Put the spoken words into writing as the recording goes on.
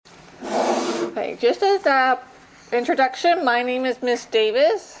Okay, just as a introduction, my name is Miss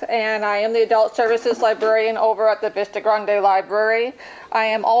Davis, and I am the Adult Services Librarian over at the Vista Grande Library. I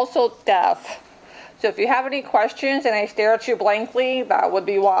am also deaf, so if you have any questions and I stare at you blankly, that would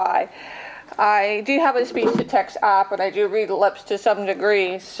be why. I do have a speech-to-text app, and I do read lips to some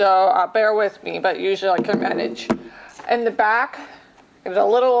degree, so bear with me, but usually I can manage. In the back, there's a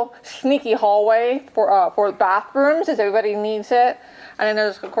little sneaky hallway for bathrooms, as everybody needs it. And then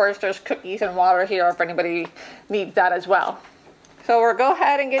of course, there's cookies and water here if anybody needs that as well. So we'll go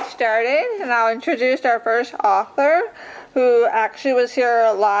ahead and get started, and I'll introduce our first author, who actually was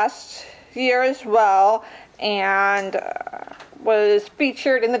here last year as well, and was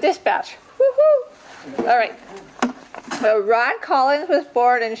featured in the Dispatch. Woohoo! All right. So Rod Collins was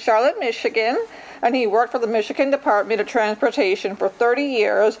born in Charlotte, Michigan, and he worked for the Michigan Department of Transportation for 30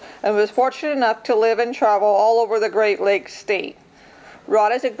 years and was fortunate enough to live and travel all over the Great Lakes state.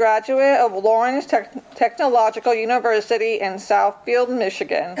 Rod is a graduate of Lawrence Technological University in Southfield,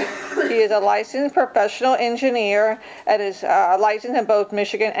 Michigan. He is a licensed professional engineer and is licensed in both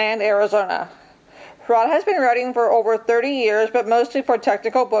Michigan and Arizona. Rod has been writing for over 30 years, but mostly for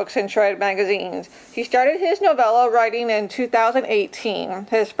technical books and trade magazines. He started his novella writing in 2018.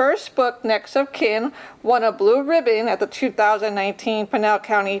 His first book, Next of Kin, won a blue ribbon at the 2019 Pinal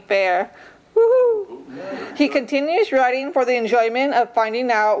County Fair. Woohoo! He continues writing for the enjoyment of finding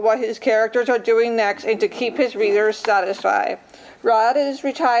out what his characters are doing next and to keep his readers satisfied. Rod is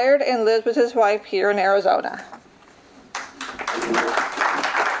retired and lives with his wife here in Arizona.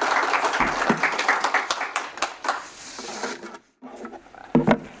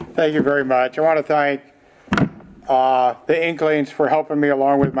 Thank you very much. I want to thank the Inklings for helping me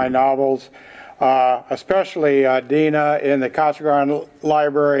along with my novels, especially Dina in the Casa Grande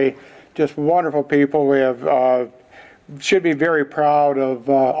Library. Just wonderful people. We have should be very proud of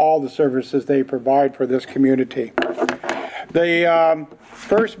all the services they provide for this community. The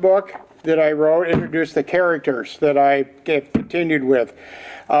first book that I wrote introduced the characters that I continued with.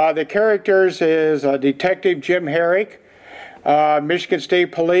 The characters is Detective Jim Herrick, Michigan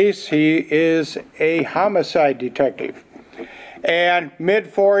State Police. He is a homicide detective, and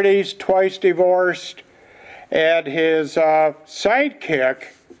mid-40s, twice divorced, and his sidekick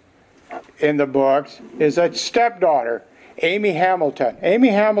in the books is a stepdaughter, Amy Hamilton. Amy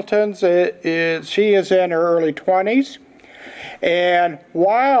Hamilton's she is in her early 20s, and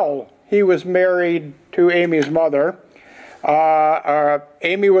while he was married to Amy's mother,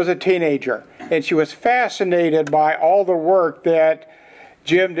 Amy was a teenager, and she was fascinated by all the work that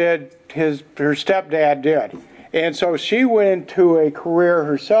Jim did, her stepdad did. And so she went into a career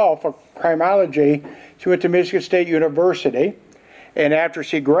herself of criminology. She went to Michigan State University, and after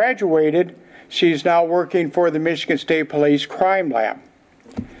she graduated, she's now working for the Michigan State Police Crime Lab.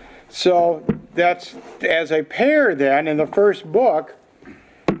 So that's, as a pair then, in the first book,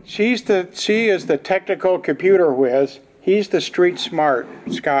 she is the technical computer whiz, he's the street smart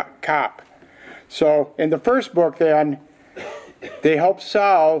cop. So in the first book then, they help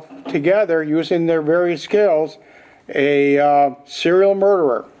solve together, using their various skills, a serial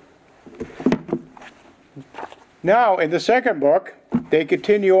murderer. Now in the second book, they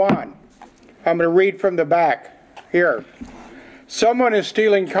continue on. I'm going to read from the back here. Someone is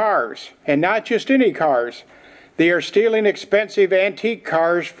stealing cars, and not just any cars. They are stealing expensive antique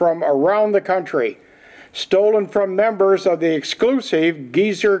cars from around the country, stolen from members of the exclusive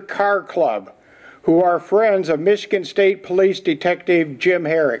Geezer Car Club, who are friends of Michigan State Police Detective Jim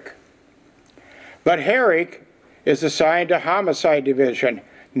Herrick. But Herrick is assigned to Homicide Division,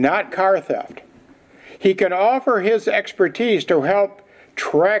 not car theft. He can offer his expertise to help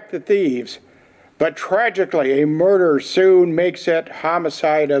track the thieves, but tragically a murder soon makes it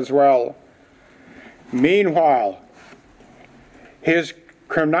homicide as well. Meanwhile, his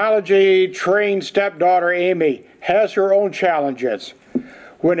criminology-trained stepdaughter Amy has her own challenges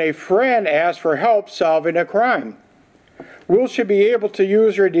when a friend asks for help solving a crime. Will she be able to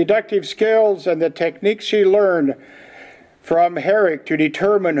use her deductive skills and the techniques she learned from Herrick to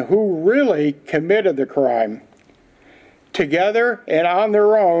determine who really committed the crime? Together and on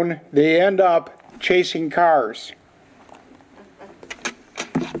their own, they end up chasing cars.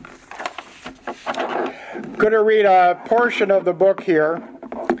 I'm going to read a portion of the book here,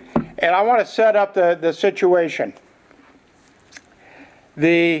 and I want to set up the situation.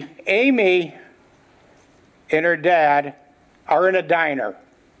 The Amy and her dad are in a diner.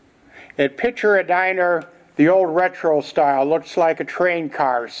 And picture a diner, the old retro style, looks like a train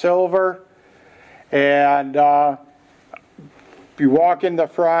car, silver, and you walk in the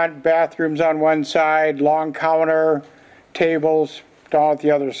front, bathrooms on one side, long counter, tables down at the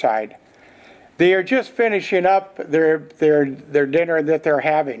other side. They are just finishing up their dinner that they're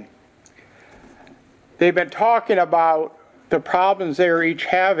having. They've been talking about the problems they are each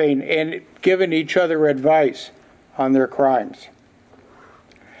having and giving each other advice on their crimes.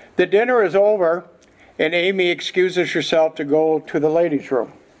 The dinner is over, and Amy excuses herself to go to the ladies'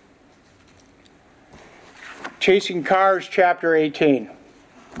 room. Chasing Cars, Chapter 18.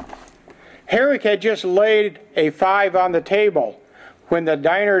 Herrick had just laid a 5 on the table when the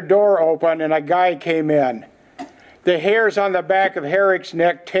diner door opened and a guy came in. The hairs on the back of Herrick's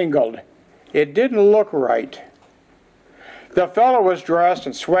neck tingled. It didn't look right. The fellow was dressed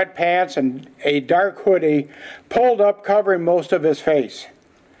in sweatpants and a dark hoodie pulled up covering most of his face.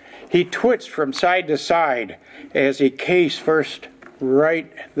 He twitched from side to side as he cased first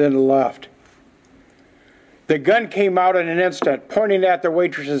right, then left. The gun came out in an instant, pointing at the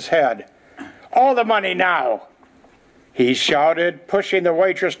waitress's head. "All the money now," he shouted, pushing the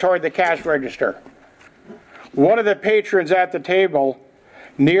waitress toward the cash register. One of the patrons at the table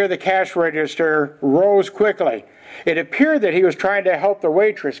near the cash register rose quickly. It appeared that he was trying to help the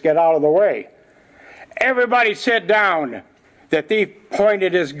waitress get out of the way. "Everybody sit down." The thief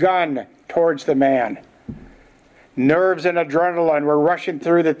pointed his gun towards the man. Nerves and adrenaline were rushing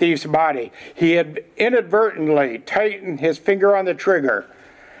through the thief's body. He had inadvertently tightened his finger on the trigger.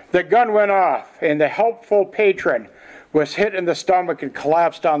 The gun went off, and the helpful patron was hit in the stomach and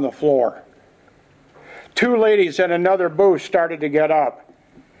collapsed on the floor. 2 ladies in another booth started to get up.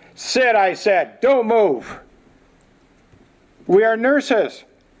 "Sit," I said. "Don't move." "We are nurses,"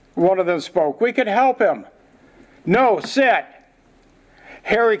 one of them spoke. "We can help him." "No, sit."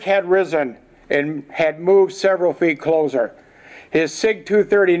 Herrick had risen and had moved several feet closer. His SIG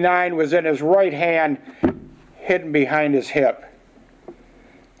 239 was in his right hand, hidden behind his hip.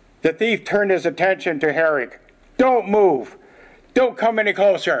 The thief turned his attention to Herrick. "Don't move. Don't come any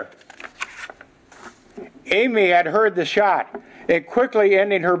closer." Amy had heard the shot and, quickly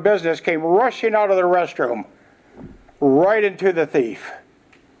ending her business, came rushing out of the restroom, right into the thief.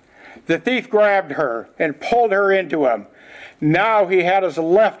 The thief grabbed her and pulled her into him. Now he had his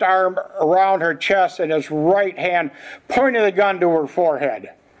left arm around her chest and his right hand pointing the gun to her forehead.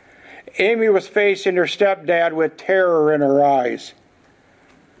 Amy was facing her stepdad with terror in her eyes.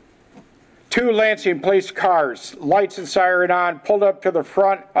 2 Lansing police cars, lights and siren on, pulled up to the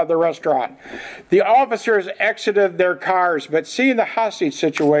front of the restaurant. The officers exited their cars, but seeing the hostage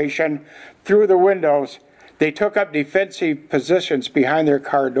situation through the windows, they took up defensive positions behind their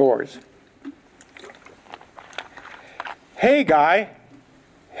car doors. "Hey, guy."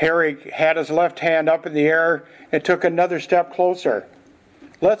 Herrick had his left hand up in the air and took another step closer.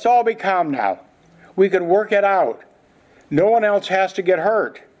 "Let's all be calm now. We can work it out. No one else has to get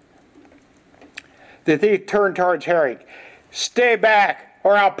hurt." The thief turned towards Herrick. "Stay back,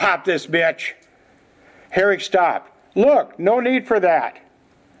 or I'll pop this bitch." Herrick stopped. "Look, no need for that.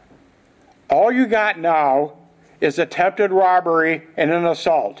 All you got now is attempted robbery and an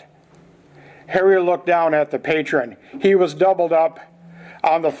assault." Harry looked down at the patron. He was doubled up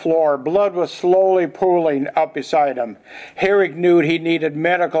on the floor. Blood was slowly pooling up beside him. Harry knew he needed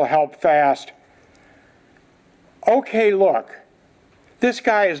medical help fast. "Okay, look. This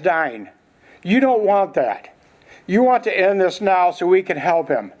guy is dying. You don't want that. You want to end this now so we can help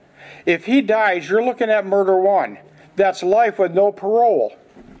him. If he dies, you're looking at murder 1. That's life with no parole."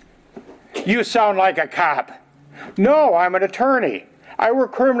 "You sound like a cop." "No, I'm an attorney. I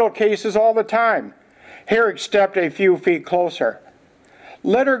work criminal cases all the time." Herrick stepped a few feet closer.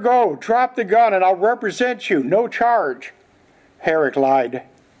 "Let her go. Drop the gun and I'll represent you. No charge." Herrick lied.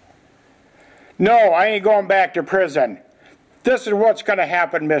 "No, I ain't going back to prison. This is what's going to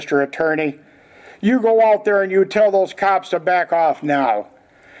happen, Mr. Attorney. You go out there and you tell those cops to back off now.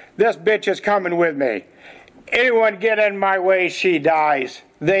 This bitch is coming with me. Anyone get in my way, she dies.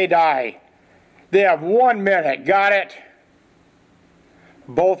 They die. They have 1 minute. Got it?"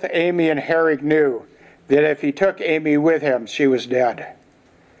 Both Amy and Herrick knew that if he took Amy with him, she was dead.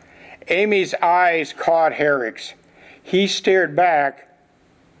 Amy's eyes caught Herrick's. He stared back,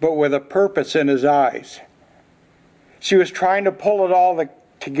 but with a purpose in his eyes. She was trying to pull it all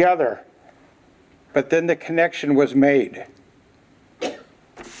together, but then the connection was made.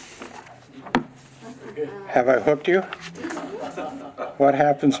 Have I hooked you? What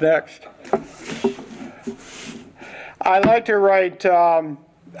happens next? I like to write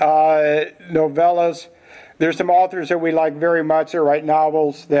novellas. There's some authors that we like very much that write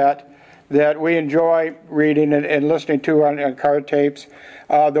novels that that we enjoy reading and listening to on card tapes.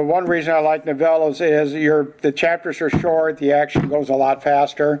 The one reason I like novellas is the chapters are short, the action goes a lot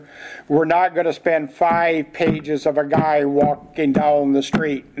faster. We're not going to spend 5 pages of a guy walking down the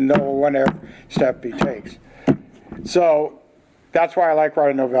street and know when every step he takes. So that's why I like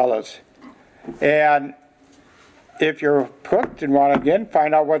writing novellas. And if you're hooked and want to, again,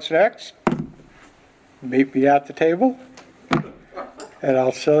 find out what's next, meet me at the table, and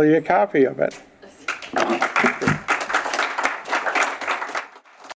I'll sell you a copy of it.